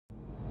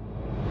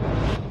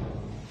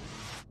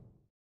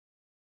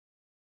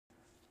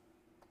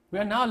We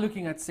are now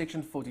looking at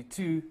section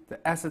 42,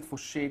 the asset for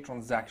share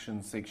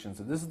transaction section.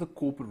 So this is the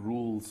corporate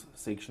rules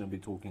section we'll be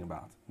talking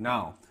about.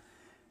 Now,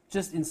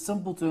 just in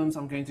simple terms,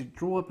 I'm going to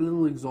draw up a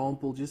little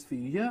example just for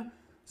you here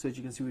so that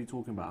you can see what we're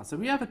talking about. So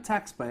we have a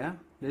taxpayer,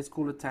 let's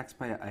call it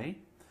taxpayer A,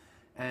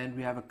 and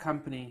we have a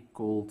company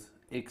called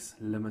X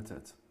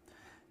Limited.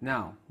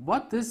 Now,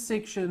 what this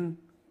section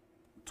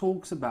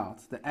talks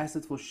about, the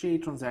asset for share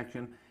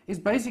transaction, is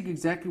basically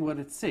exactly what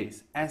it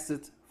says,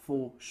 asset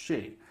for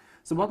share.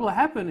 So what will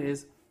happen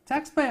is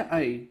taxpayer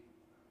A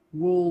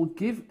will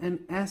give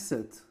an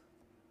asset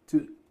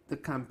to the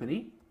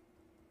company,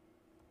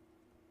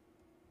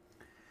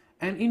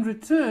 and in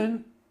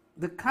return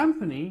the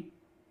company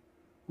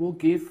will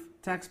give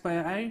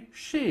taxpayer A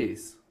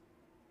shares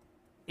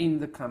in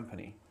the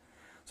company.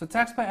 So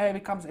taxpayer A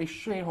becomes a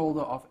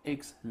shareholder of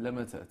X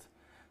Limited.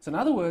 So in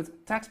other words,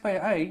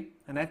 taxpayer A,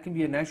 and that can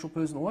be a natural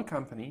person or a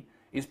company,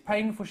 is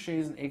paying for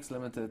shares in X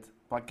Limited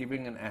by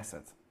giving an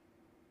asset.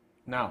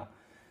 Now,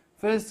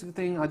 first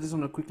thing I just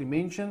want to quickly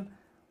mention,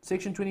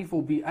 Section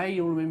 24BA,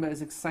 you'll remember,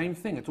 is the same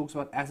thing. It talks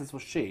about assets for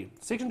share.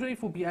 Section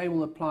 24BA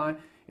will apply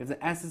if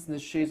the assets and the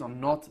shares are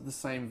not the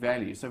same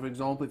value. So for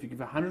example, if you give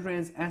 100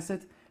 rands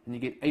asset and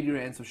you get 80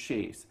 rands of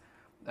shares,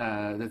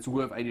 that's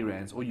worth 80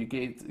 rands, or you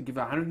give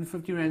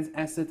 150 rands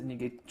asset and you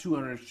get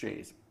 200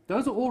 shares.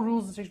 Those are all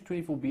rules in Section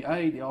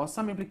 24BA. There are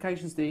some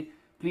implications there.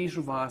 Please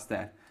revise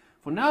that.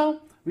 For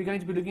now, we're going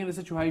to be looking at a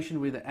situation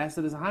where the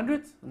asset is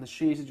 100 and the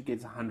shares that you get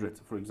is 100,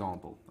 for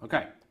example.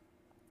 Okay.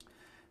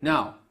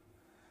 Now,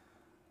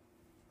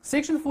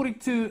 Section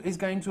 42 is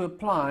going to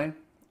apply,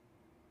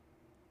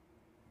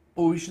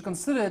 or we should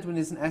consider it when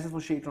there's an asset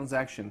for share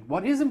transaction.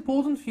 What is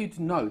important for you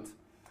to note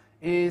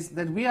is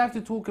that we have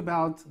to talk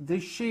about the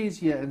shares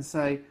here and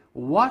say,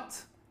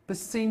 what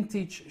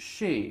percentage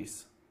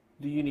shares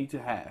do you need to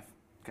have?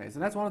 Okay, so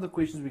that's one of the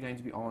questions we're going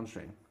to be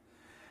answering.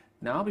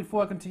 Now,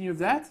 before I continue with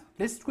that,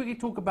 let's quickly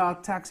talk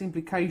about tax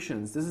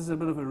implications. This is a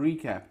bit of a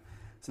recap.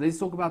 So let's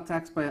talk about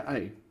taxpayer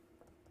A.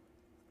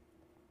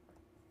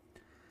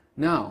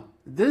 Now,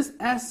 this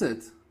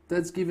asset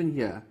that's given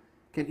here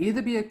can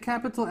either be a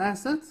capital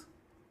asset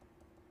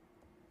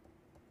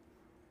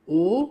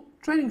or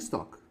trading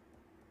stock.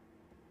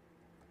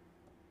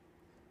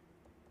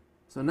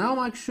 So now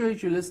make sure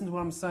that you listen to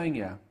what I'm saying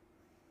here.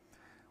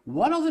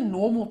 What are the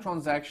normal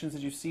transactions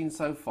that you've seen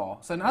so far?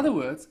 So in other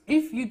words,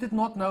 if you did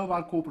not know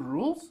about corporate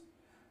rules,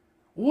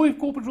 or if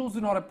corporate rules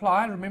do not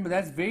apply, remember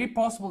that's very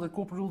possible that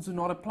corporate rules do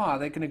not apply,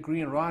 they can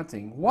agree in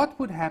writing. What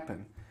would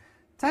happen?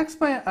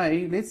 Taxpayer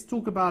A, let's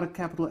talk about a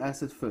capital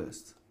asset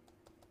first.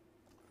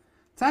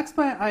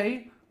 Taxpayer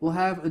A will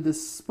have a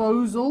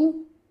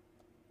disposal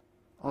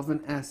of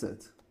an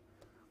asset.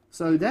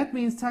 So that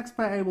means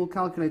taxpayer A will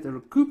calculate a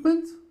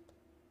recoupment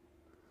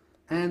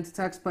and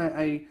taxpayer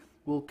A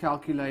will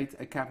calculate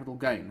a capital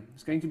gain.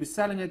 It's going to be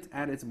selling it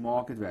at its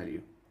market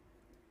value.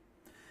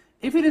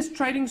 If it is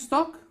trading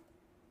stock,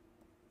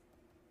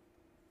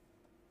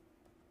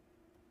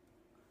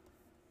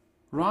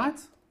 right,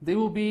 there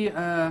will be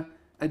a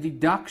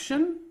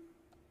deduction,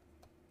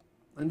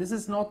 and this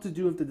is not to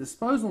do with the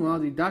disposal now.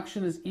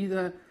 Deduction is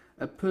either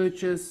a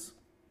purchase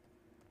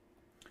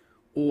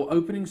or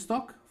opening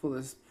stock for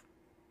this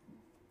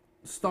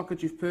stock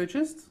that you've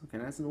purchased.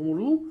 Okay, that's a normal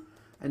rule.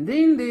 And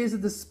then there's a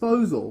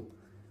disposal.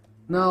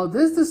 Now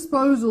this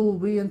disposal will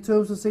be in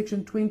terms of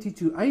section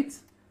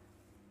 22.8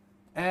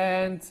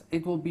 and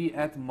it will be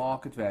at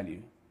market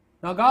value.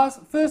 Now guys,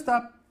 first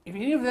up, if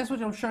any of this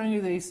what I'm showing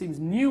you there seems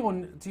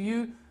new to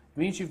you, it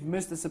means you've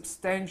missed a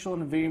substantial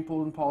and very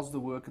important part of the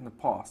work in the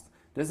past.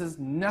 This is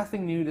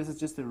nothing new, this is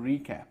just a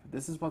recap.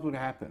 This is what would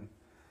happen.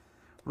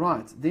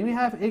 Right, then we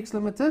have X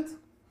Limited.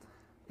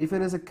 If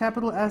it is a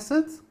capital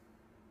asset,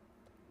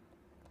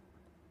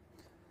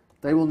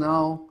 they will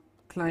now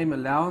claim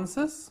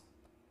allowances.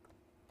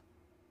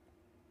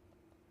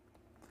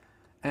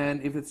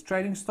 And if it's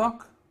trading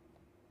stock,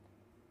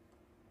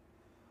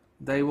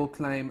 they will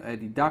claim a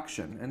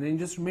deduction. And then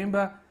just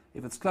remember,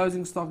 if it's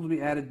closing stock, it will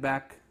be added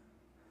back.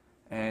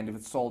 And if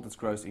it's sold, it's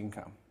gross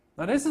income.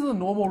 Now, this is the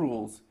normal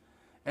rules.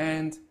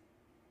 And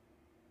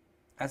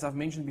as I've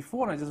mentioned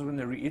before, and I just want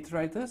to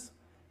reiterate this,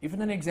 if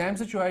in an exam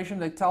situation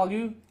they tell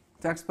you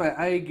taxpayer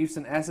A gives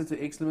an asset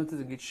to X Limited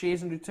and gets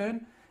shares in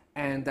return,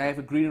 and they have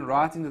agreed in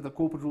writing that the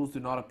corporate rules do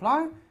not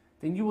apply,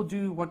 then you will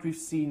do what we've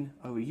seen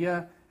over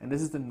here, and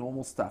this is the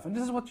normal stuff. And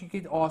this is what you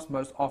get asked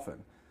most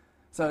often.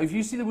 So if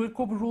you see the word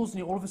corporate rules and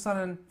you all of a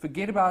sudden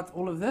forget about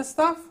all of this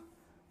stuff,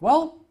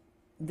 well,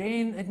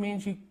 then it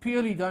means you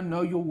purely don't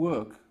know your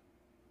work.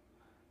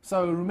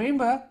 So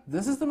remember,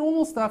 this is the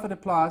normal stuff that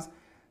applies.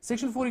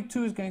 Section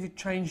 42 is going to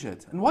change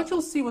it. And what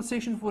you'll see what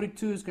Section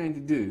 42 is going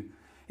to do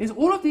is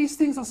all of these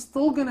things are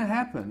still going to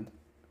happen.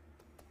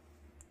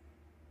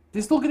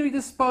 There's still going to be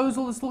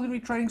disposal, there's still going to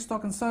be trading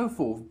stock and so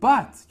forth.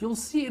 But you'll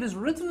see it is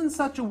written in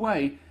such a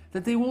way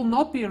that there will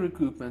not be a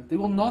recoupment, there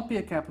will not be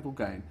a capital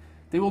gain,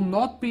 there will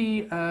not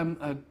be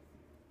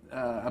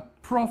a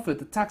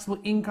profit, a taxable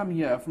income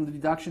here from the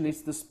deduction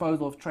less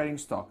disposal of trading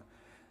stock.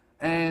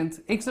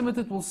 And X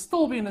Limited will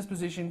still be in this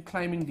position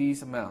claiming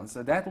these amounts,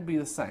 so that will be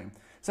the same.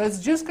 So it's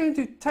just going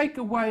to take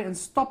away and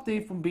stop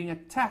there from being a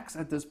tax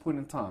at this point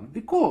in time.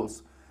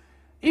 Because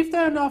if they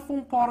are now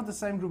form part of the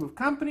same group of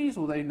companies,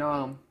 or they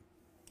now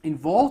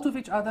involved with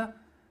each other,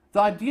 the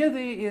idea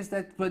there is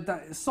that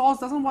SARS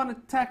doesn't want to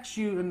tax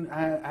you and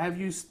have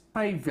you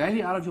pay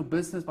value out of your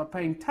business by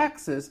paying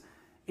taxes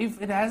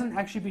if it hasn't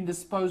actually been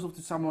disposed of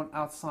to someone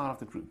outside of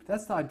the group.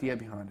 That's the idea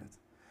behind it.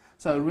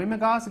 So remember,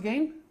 guys,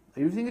 again,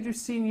 everything that you've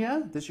seen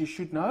here, this you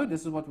should know,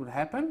 this is what would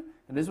happen,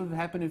 and this would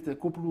happen if the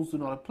corporate rules do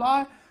not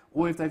apply,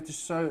 or if they've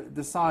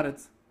decided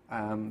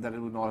that it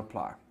would not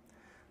apply.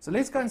 So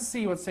let's go and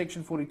see what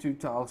section 42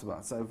 talks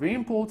about. So very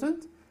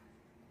important,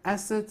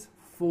 asset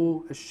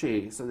for a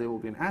share. So there will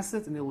be an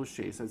asset and there will be a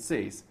share. So it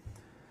says,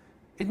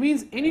 it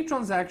means any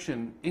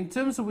transaction in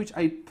terms of which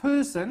a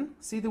person,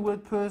 see the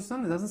word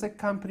person, it doesn't say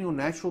company or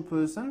natural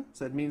person,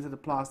 so it means it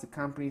applies to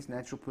companies,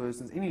 natural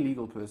persons, any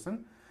legal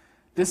person,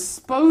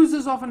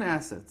 disposes of an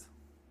asset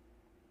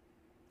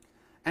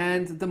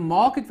and the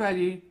market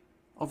value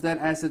of that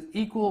asset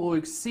equal or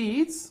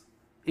exceeds,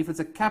 if it's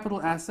a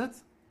capital asset,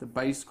 the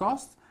base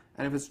cost,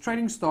 and if it's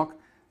trading stock,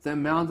 the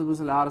amount that was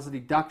allowed as a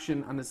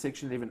deduction under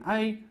section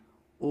 11A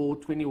or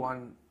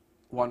 21(1)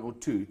 or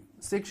 2.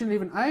 Section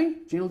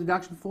 11A, general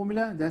deduction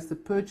formula, that's the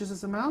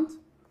purchases amount.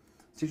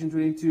 Section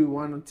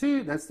 22(1) or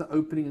 2, that's the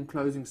opening and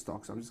closing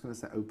stock. So I'm just going to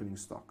say opening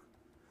stock.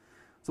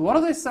 So what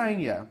are they saying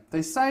here?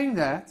 They're saying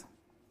that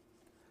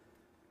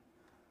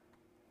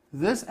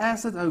this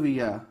asset over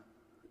here,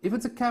 if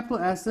it's a capital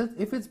asset,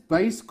 if its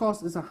base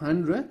cost is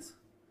 100,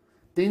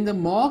 then the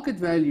market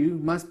value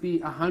must be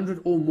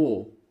 100 or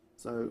more.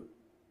 So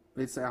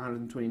let's say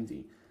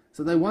 120.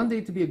 So they want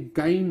there to be a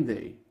gain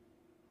there,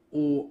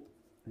 or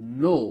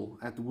null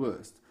at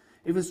worst.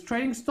 If it's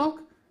trading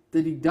stock,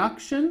 the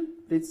deduction,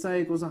 let's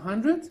say it was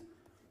 100,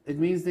 it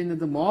means then that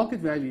the market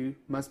value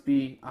must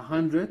be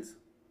 100,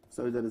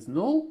 so that it's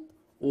null,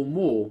 or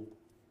more,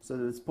 so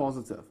that it's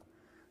positive.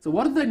 So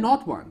what do they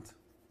not want?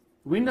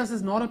 When does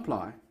this not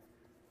apply?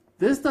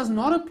 This does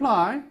not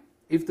apply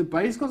if the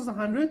base cost is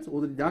 100,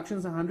 or the deduction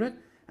is 100,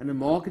 and the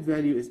market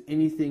value is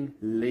anything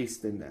less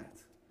than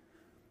that.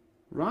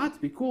 Right?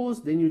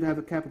 Because then you'd have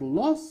a capital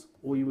loss,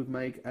 or you would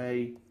make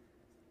a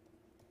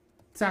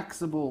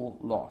taxable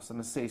loss, an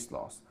assessed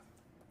loss.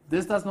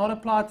 This does not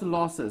apply to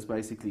losses,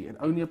 basically. It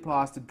only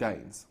applies to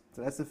gains.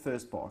 So that's the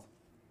first part.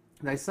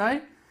 They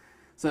say,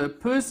 so a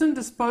person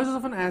disposes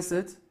of an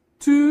asset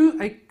to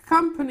a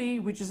company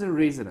which is a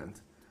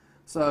resident.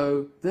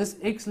 So this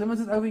X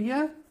Limited over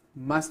here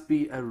must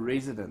be a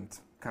resident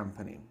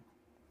company.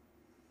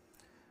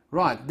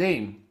 Right,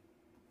 then,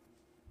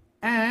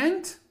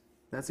 and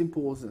that's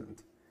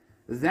important.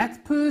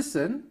 That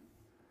person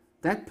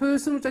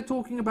which I'm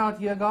talking about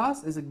here,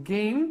 guys, is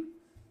again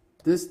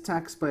this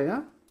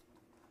taxpayer.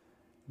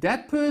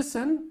 That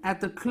person,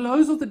 at the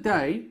close of the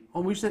day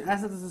on which that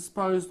asset is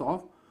disposed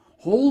of,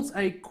 holds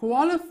a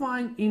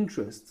qualifying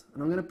interest.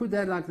 And I'm going to put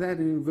that like that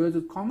in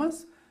inverted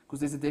commas, because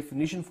there's a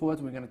definition for it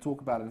and we're going to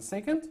talk about it in a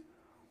second.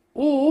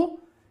 Or,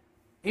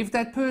 if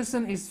that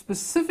person is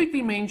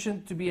specifically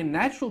mentioned to be a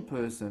natural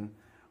person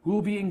who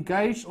will be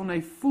engaged on a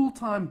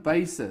full-time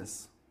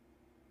basis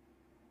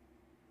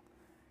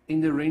in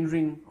the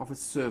rendering of a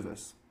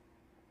service.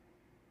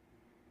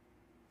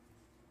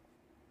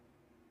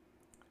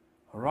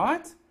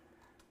 Alright?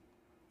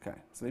 Okay,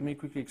 so let me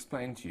quickly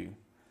explain to you.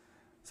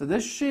 So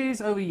this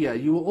shares over here,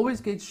 you will always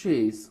get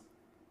shares.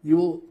 You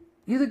will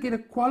either get a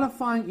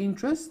qualifying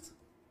interest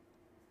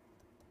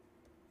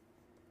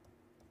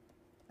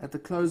at the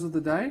close of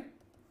the day,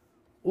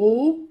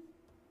 or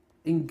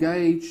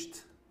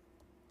engaged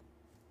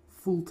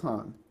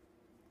full-time.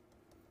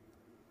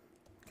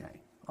 Okay,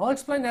 I'll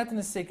explain that in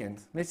a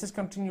second. Let's just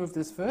continue with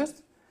this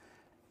first.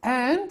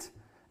 And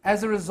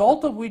as a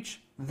result of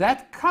which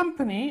that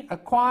company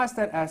acquires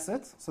that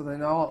asset, so they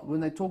know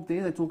when they talk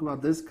there, they talk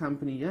about this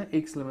company here,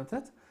 X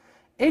Limited.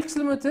 X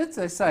Limited,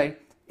 they say,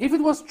 if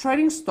it was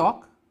trading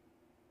stock,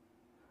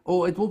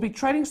 or it will be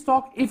trading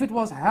stock if it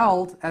was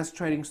held as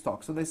trading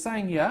stock. So they're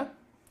saying here,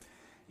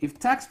 if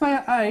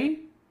taxpayer A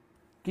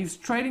gives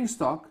trading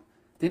stock,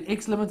 then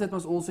X Limited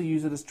must also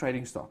use it as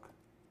trading stock.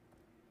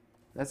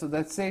 That's what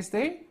that says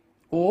there.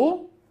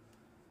 Or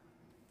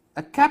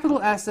a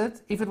capital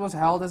asset if it was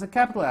held as a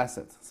capital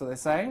asset. So they're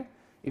saying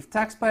if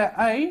taxpayer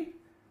A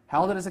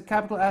held it as a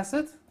capital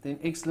asset, then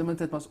X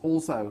Limited must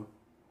also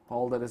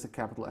hold it as a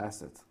capital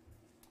asset.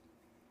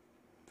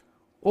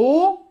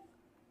 Or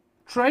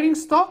trading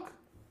stock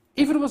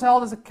if it was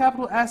held as a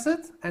capital asset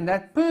and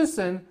that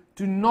person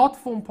do not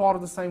form part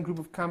of the same group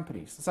of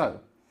companies. So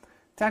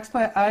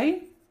taxpayer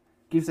A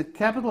gives a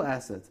capital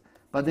asset,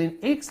 but then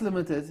X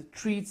Limited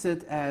treats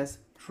it as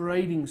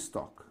trading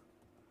stock.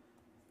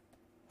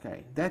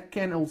 Okay, that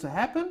can also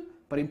happen,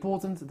 but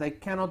important, they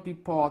cannot be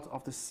part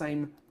of the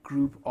same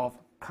group of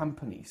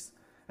companies.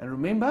 And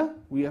remember,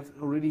 we have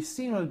already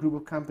seen what a group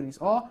of companies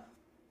are,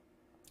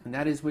 and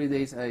that is where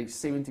there's a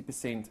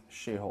 70%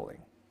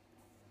 shareholding.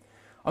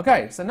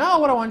 Okay, so now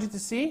what I want you to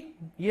see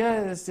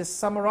here is just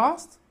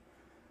summarized.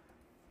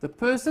 The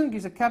person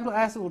gives a capital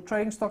asset or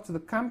trading stock to the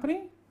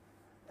company,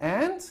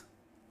 and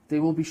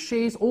there will be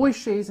shares, always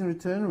shares in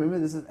return. Remember,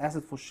 this is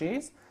asset for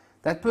shares.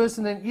 That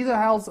person then either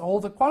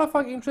holds a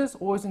qualifying interest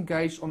or is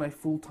engaged on a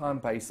full-time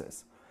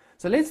basis.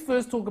 So let's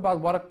first talk about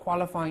what a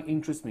qualifying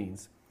interest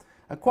means.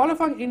 A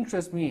qualifying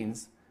interest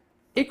means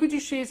equity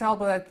shares held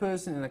by that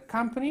person in a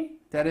company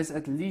that is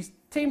at least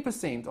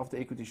 10% of the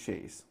equity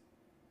shares,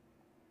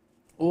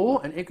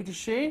 or an equity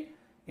share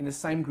in the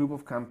same group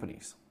of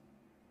companies.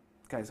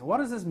 Okay, so what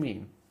does this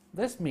mean?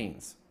 This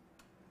means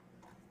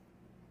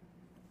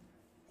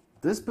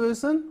this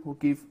person will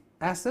give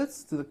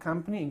assets to the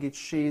company and get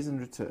shares in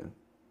return.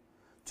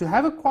 To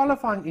have a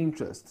qualifying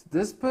interest,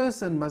 this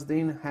person must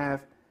then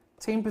have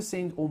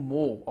 10% or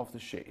more of the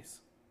shares.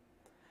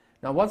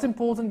 Now, what's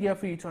important here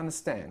for you to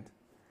understand,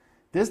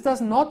 this does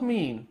not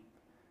mean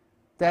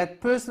that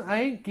person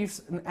A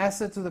gives an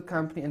asset to the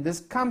company and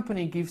this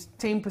company gives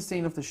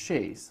 10% of the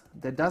shares.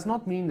 That does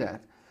not mean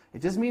that.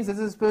 It just means that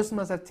this person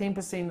must have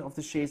 10% of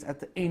the shares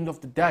at the end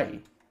of the day.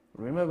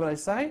 Remember what I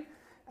say?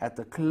 At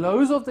the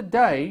close of the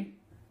day,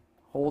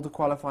 hold a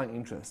qualifying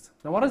interest.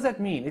 Now, what does that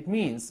mean? It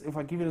means, if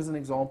I give it as an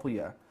example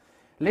here,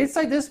 let's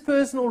say this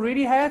person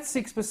already had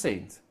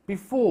 6%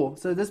 before.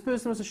 So this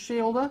person was a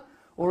shareholder,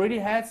 already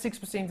had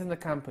 6% in the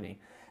company.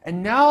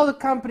 And now the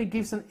company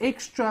gives an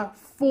extra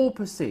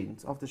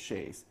 4% of the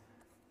shares,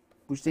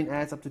 which then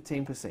adds up to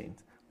 10%.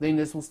 Then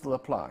this will still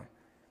apply.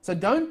 So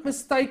don't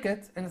mistake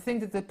it and think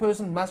that the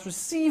person must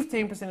receive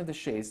 10% of the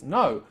shares.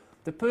 No,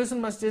 the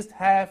person must just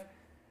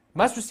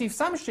must receive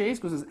some shares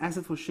because it's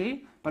asset for share,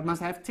 but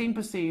must have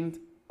 10%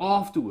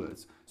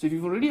 afterwards. So if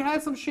you've already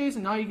had some shares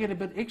and now you get a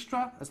bit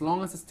extra, as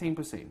long as it's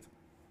 10%.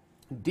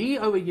 D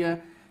over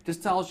here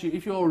just tells you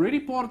if you're already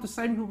part of the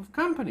same group of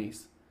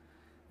companies,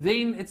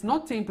 then it's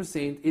not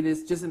 10%, it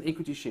is just an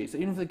equity share. So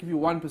even if they give you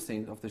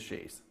 1% of the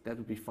shares, that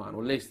would be fine,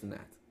 or less than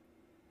that.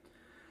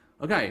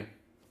 Okay,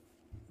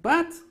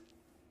 but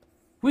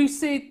we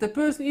said the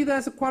person either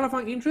has a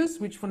qualifying interest,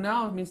 which for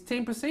now means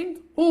 10%,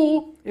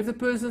 or if the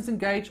person is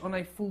engaged on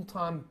a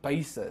full-time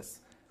basis,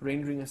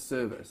 rendering a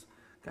service.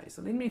 Okay,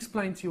 so let me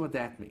explain to you what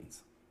that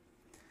means.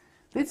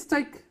 Let's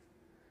take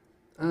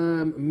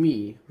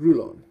me,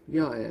 Rulon.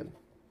 Here I am.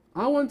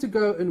 I want to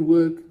go and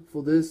work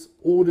for this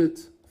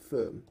audit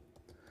firm.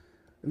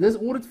 And this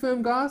audit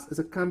firm, guys, is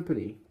a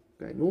company.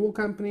 Okay, normal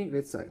company,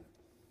 let's say.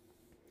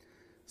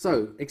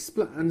 So,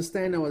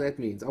 understand now what that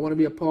means. I want to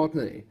be a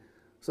partner there.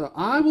 So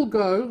I will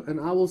go and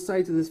I will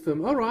say to this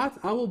firm, all right,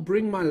 I will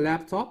bring my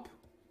laptop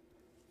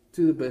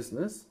to the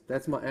business.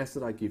 That's my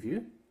asset I give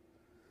you.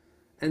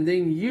 And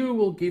then you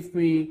will give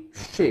me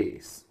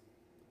shares.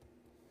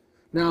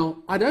 Now,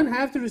 I don't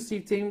have to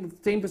receive 10%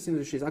 of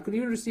the shares. I could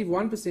even receive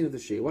 1% of the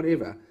share,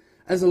 whatever.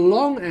 As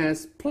long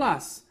as,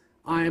 plus,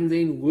 I am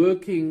then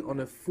working on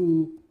a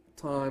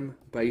full-time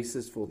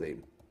basis for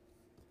them,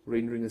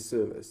 rendering a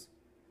service.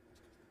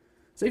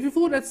 So if you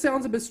thought that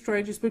sounds a bit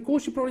strange, it's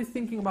because you're probably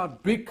thinking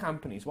about big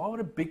companies. Why would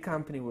a big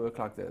company work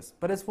like this?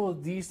 But it's for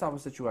these type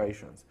of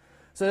situations.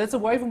 So that's a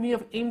way for me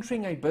of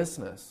entering a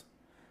business.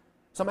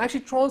 So I'm actually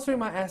transferring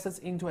my assets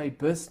into a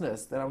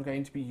business that I'm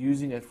going to be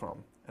using it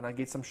from, and I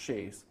get some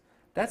shares.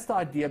 That's the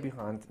idea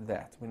behind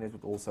that, when it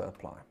would also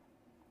apply.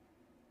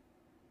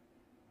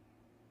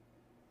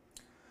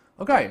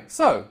 Okay,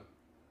 so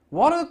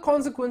what are the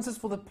consequences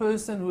for the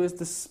person who is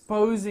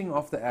disposing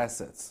of the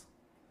assets?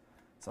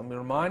 So I'm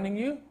reminding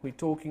you, we're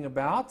talking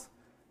about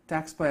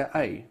taxpayer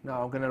A.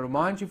 Now I'm going to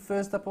remind you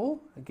first of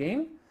all,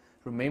 again,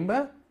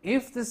 remember,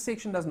 if this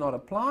section does not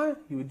apply,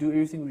 you would do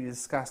everything we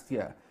discussed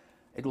here.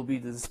 It will be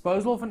the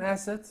disposal of an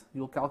asset,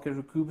 you'll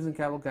calculate recoupers and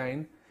capital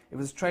gain. If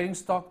it's trading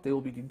stock, there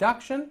will be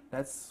deduction,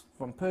 that's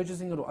from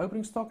purchasing it or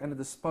opening stock, and a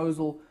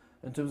disposal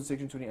in terms of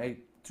section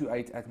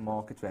 28 at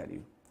market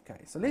value.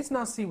 Okay, so let's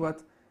now see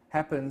what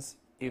happens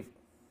if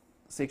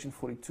section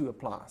 42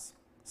 applies.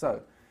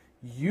 So,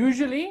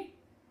 usually,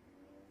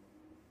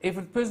 if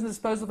a person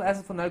disposes of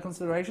asset for no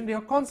consideration, there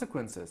are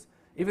consequences.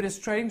 If it is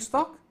trading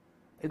stock,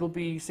 it will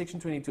be section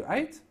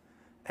 22.8,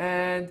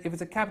 and if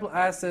it's a capital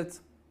asset,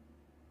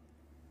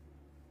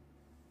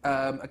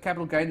 a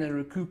capital gain and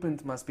a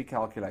recoupment must be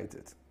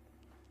calculated.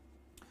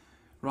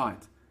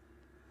 Right.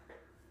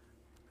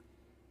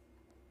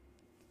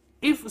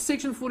 If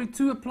section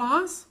 42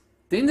 applies,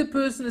 then the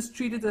person is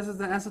treated as if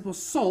the asset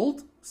was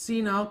sold.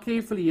 See now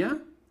carefully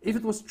here. If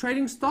it was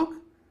trading stock,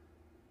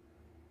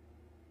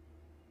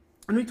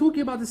 and we're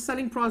talking about the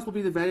selling price will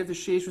be the value of the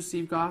shares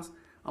received, guys.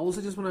 I also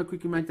just want to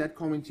quickly make that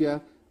comment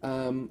here,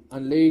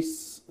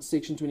 unless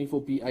section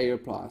 24BA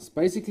applies.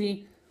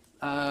 Basically,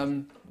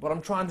 what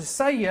I'm trying to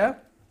say here,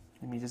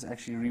 let me just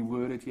actually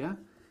reword it here,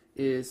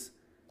 is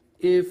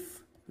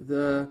if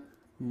the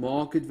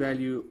market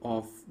value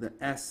of the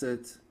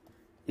asset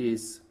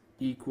is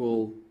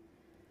equal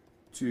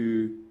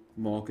to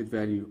market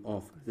value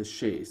of the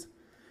shares.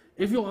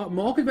 If your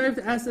market value of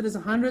the asset is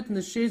 100 and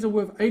the shares are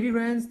worth 80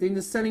 rands, then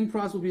the selling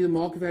price will be the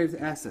market value of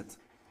the asset,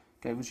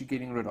 okay, which you're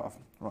getting rid of.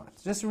 Right,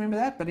 just remember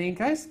that, but in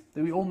case,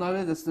 that we all know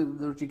that that's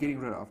what you're getting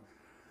rid of.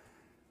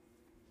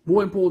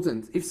 More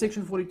important, if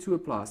section 42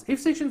 applies. If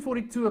section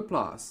 42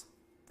 applies,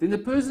 then the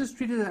person is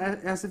treated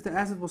as if the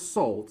asset was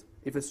sold.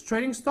 If it's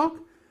trading stock,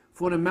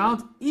 for an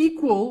amount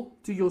equal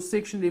to your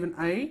Section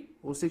 11A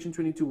or Section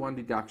 22(1)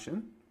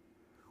 deduction,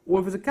 or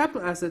if it's a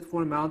capital asset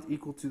for an amount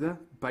equal to the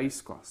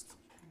base cost.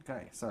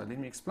 Okay, so let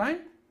me explain.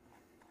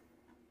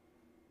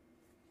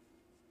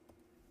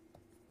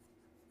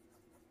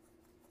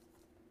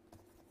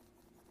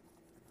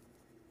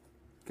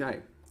 Okay,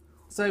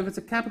 so if it's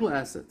a capital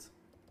asset,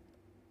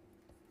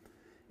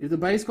 if the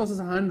base cost is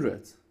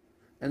 100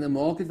 and the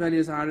market value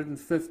is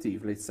 150,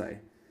 let's say,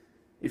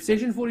 if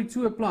Section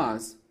 42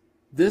 applies,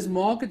 this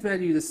market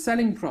value, the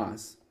selling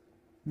price,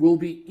 will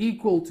be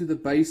equal to the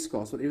base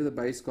cost, whatever the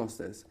base cost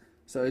is.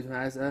 So it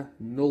has a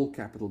null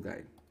capital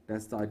gain.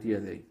 That's the idea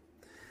there.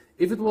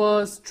 If it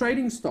was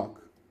trading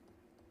stock,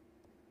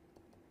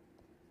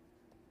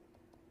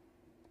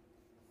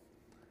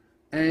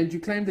 and you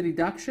claim the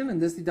deduction,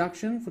 and this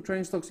deduction for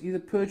trading stocks either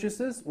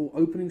purchases or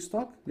opening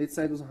stock, let's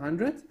say it was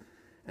 100,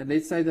 and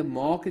let's say the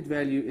market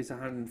value is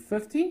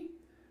 150,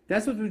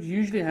 that's what would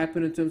usually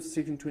happen in terms of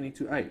Section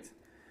 22(8).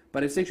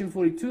 But if Section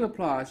 42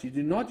 applies, you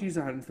do not use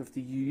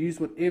 150, you use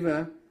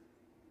whatever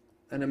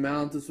an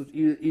amount is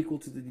equal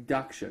to the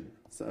deduction.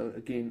 So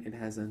again, it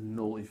has a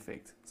null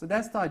effect. So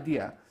that's the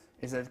idea,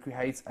 is that it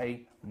creates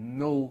a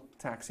null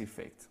tax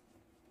effect.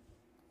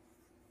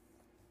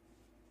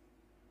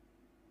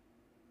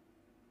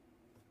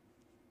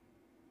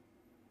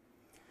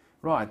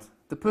 Right,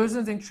 the person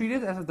is then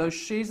treated as if those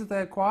shares that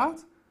they acquired,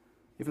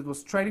 if it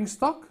was trading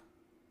stock,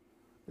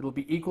 it will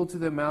be equal to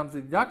the amount of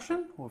the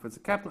deduction, or if it's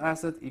a capital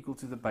asset, equal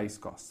to the base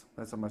cost.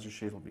 That's how much a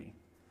share will be.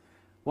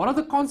 What are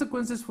the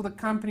consequences for the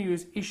company who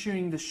is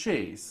issuing the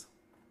shares?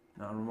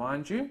 Now, I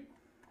remind you,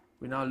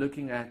 we're now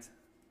looking at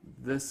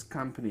this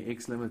company,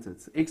 X Limited.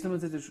 X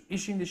Limited is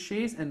issuing the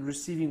shares and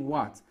receiving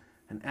what?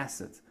 An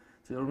asset.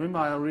 So remember,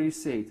 I already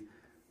said,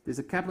 there's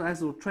a capital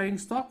asset or trading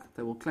stock,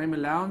 they will claim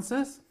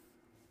allowances,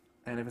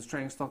 and if it's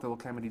trading stock, they will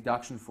claim a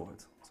deduction for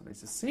it. So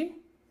let's just see.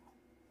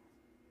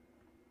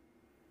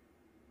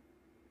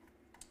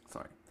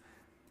 Sorry.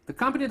 The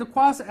company that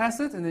acquires the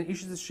asset and then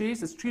issues the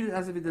shares is treated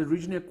as if it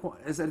originally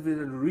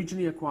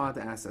acquired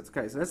the asset.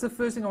 Okay, so that's the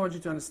first thing I want you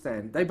to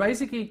understand. They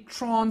basically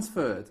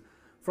transferred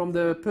from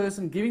the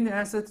person giving the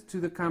asset to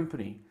the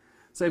company.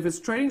 So if it's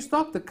trading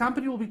stock, the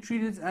company will be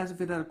treated as if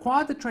it had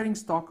acquired the trading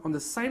stock on the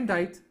same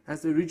date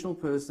as the original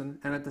person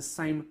and at the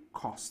same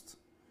cost.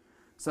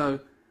 So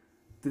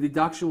the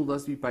deduction will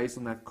thus be based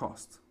on that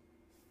cost.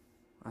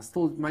 I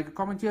still make a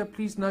comment here.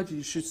 Please note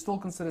you should still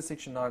consider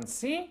Section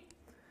 9C.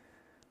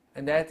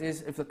 And that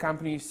is if the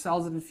company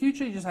sells it in the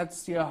future, you just have to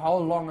see how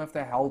long have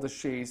they held the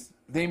shares,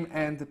 them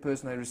and the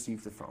person they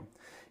received it from.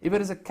 If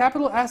it is a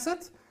capital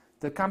asset,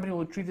 the company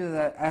will treat it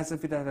as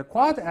if it had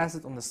acquired the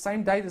asset on the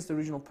same date as the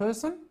original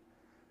person.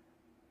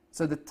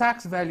 So the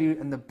tax value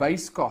and the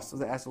base cost of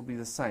the asset will be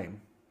the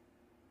same.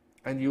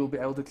 And you will be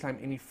able to claim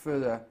any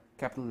further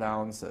capital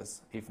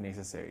allowances if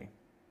necessary.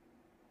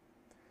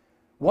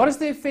 What is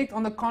the effect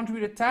on the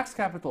contributed tax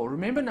capital?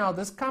 Remember now,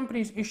 this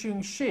company is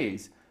issuing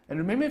shares. And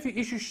remember, if you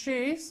issue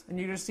shares and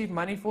you receive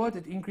money for it,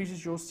 it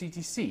increases your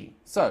CTC.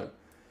 So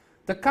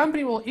the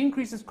company will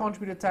increase its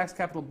contributed tax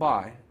capital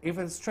by, if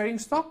it's trading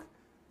stock,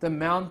 the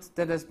amount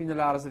that has been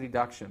allowed as a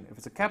deduction. If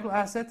it's a capital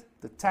asset,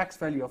 the tax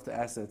value of the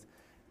asset.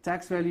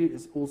 Tax value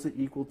is also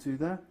equal to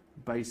the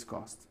base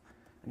cost.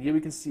 And here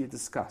we can see it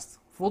discussed.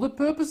 For the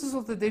purposes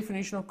of the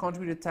definition of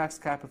contributed tax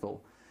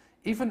capital,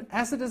 if an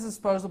asset is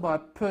disposed of by a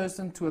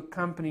person to a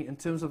company in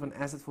terms of an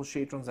asset for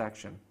share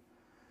transaction,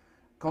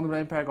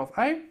 contemplated in paragraph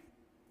A,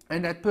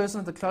 and that person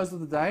at the close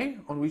of the day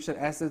on which that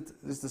asset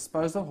is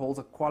disposed of holds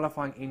a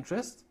qualifying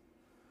interest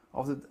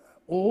of the,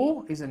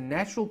 or is a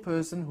natural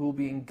person who will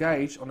be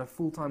engaged on a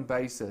full-time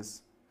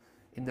basis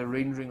in the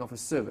rendering of a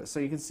service. So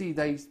you can see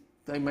they're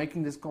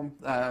making this,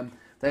 they're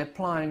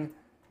applying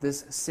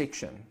this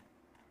section,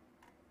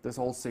 this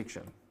whole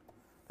section.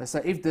 They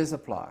say if this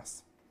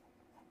applies,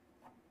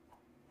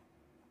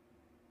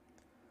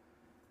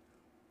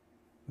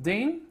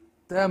 then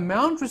the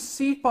amount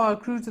received by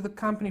accrued to the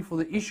company for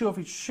the issue of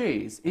its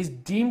shares is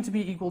deemed to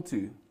be equal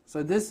to.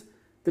 So this,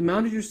 the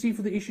amount that you receive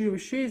for the issue of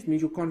its shares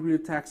means your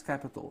contributed tax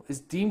capital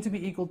is deemed to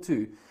be equal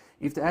to,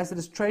 if the asset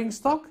is trading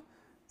stock,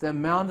 the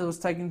amount that was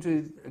taken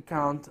into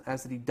account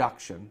as a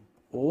deduction,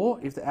 or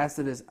if the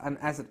asset is an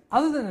asset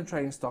other than a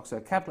trading stock, so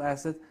a capital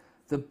asset,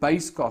 the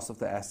base cost of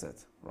the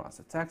asset. Right,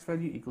 so tax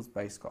value equals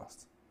base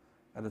cost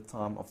at the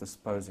time of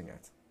disposing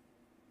it.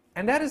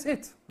 And that is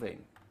it then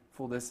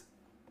for this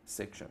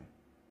section.